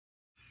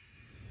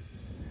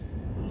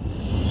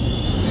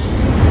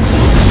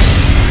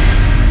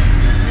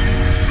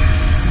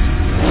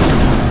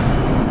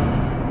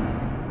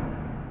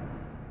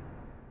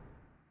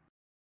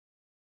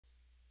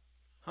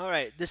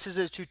Alright, this is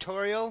a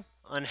tutorial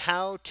on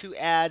how to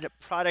add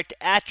product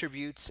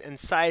attributes and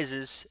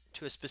sizes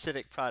to a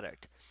specific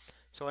product.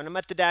 So when I'm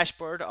at the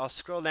dashboard, I'll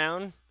scroll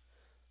down,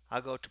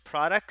 I'll go to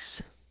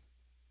products,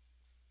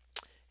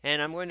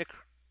 and I'm going to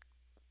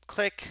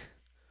click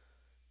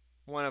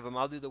one of them.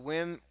 I'll do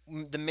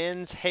the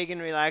men's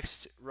Hagen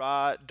Relaxed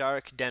Raw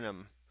Dark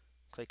Denim.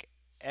 Click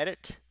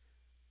edit,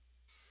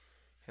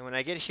 and when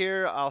I get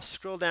here, I'll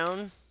scroll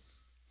down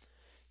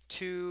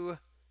to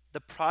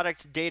the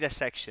product data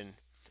section.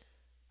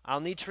 I'll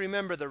need to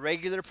remember the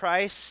regular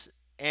price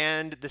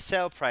and the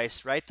sale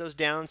price. Write those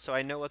down so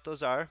I know what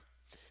those are,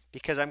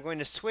 because I'm going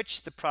to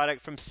switch the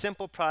product from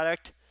simple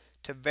product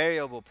to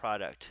variable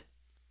product.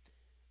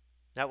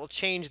 That will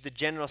change the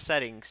general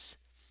settings.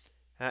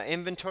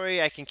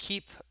 Inventory I can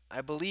keep,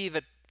 I believe,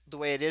 it the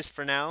way it is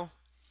for now.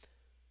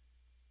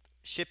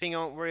 Shipping I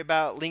won't worry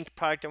about. Linked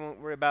product I won't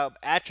worry about.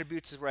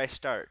 Attributes is where I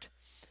start.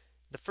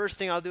 The first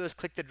thing I'll do is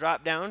click the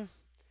drop down,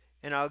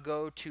 and I'll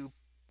go to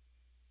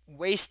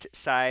waist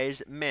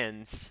size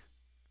men's,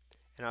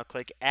 and I'll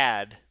click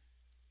add.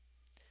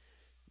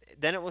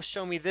 Then it will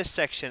show me this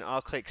section.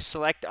 I'll click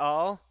select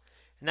all,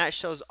 and that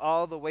shows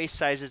all the waist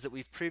sizes that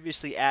we've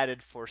previously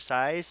added for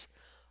size.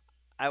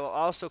 I will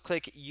also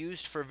click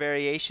used for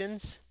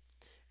variations,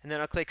 and then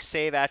I'll click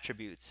save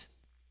attributes.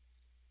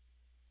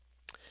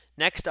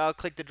 Next, I'll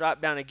click the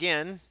drop down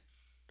again.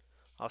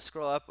 I'll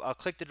scroll up, I'll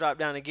click the drop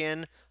down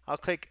again. I'll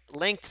click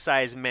length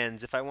size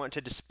men's if I want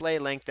to display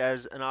length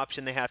as an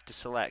option they have to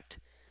select.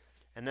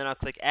 And then I'll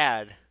click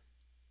add.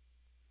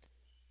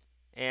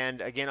 And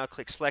again, I'll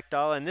click select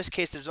all. In this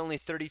case, there's only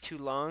 32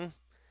 long.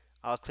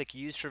 I'll click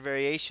use for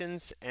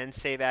variations and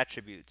save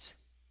attributes.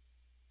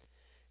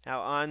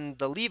 Now on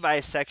the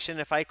Levi's section,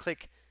 if I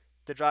click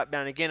the drop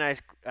down again,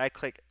 I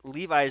click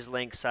Levi's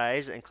length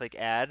size and click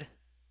add.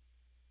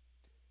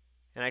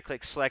 And I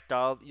click select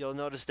all. You'll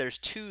notice there's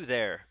two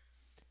there.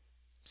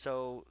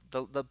 So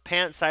the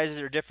pant sizes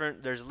are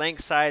different. There's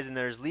length size and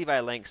there's Levi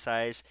length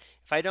size.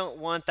 If I don't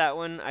want that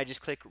one, I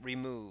just click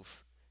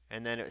remove,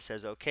 and then it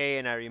says OK,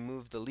 and I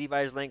remove the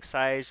Levi's length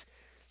size.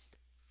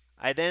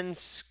 I then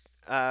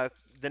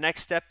the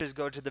next step is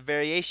go to the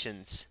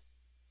variations,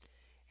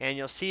 and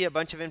you'll see a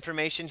bunch of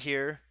information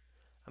here.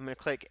 I'm going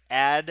to click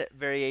add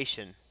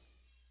variation.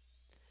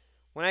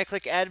 When I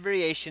click add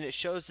variation, it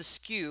shows the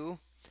SKU,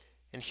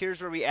 and here's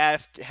where we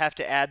have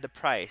to add the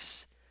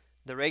price.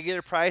 The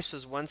regular price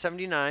was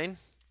 $179.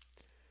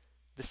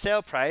 The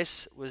sale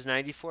price was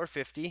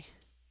 $94.50.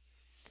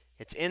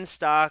 It's in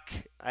stock.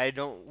 I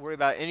don't worry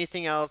about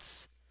anything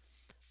else.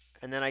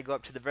 And then I go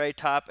up to the very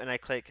top and I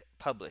click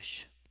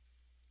publish.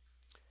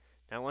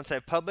 Now once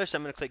I've published,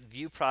 I'm going to click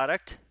view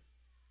product,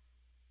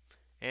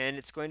 and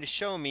it's going to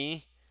show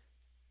me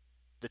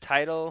the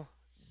title.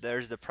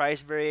 There's the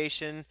price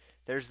variation.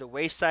 There's the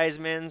waist size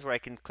men's where I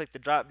can click the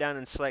drop down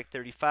and select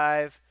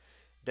 35.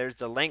 There's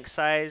the length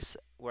size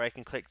where I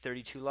can click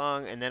 32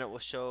 long, and then it will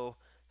show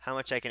how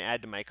much I can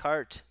add to my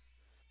cart.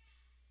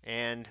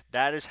 And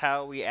that is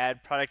how we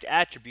add product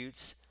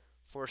attributes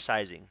for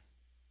sizing.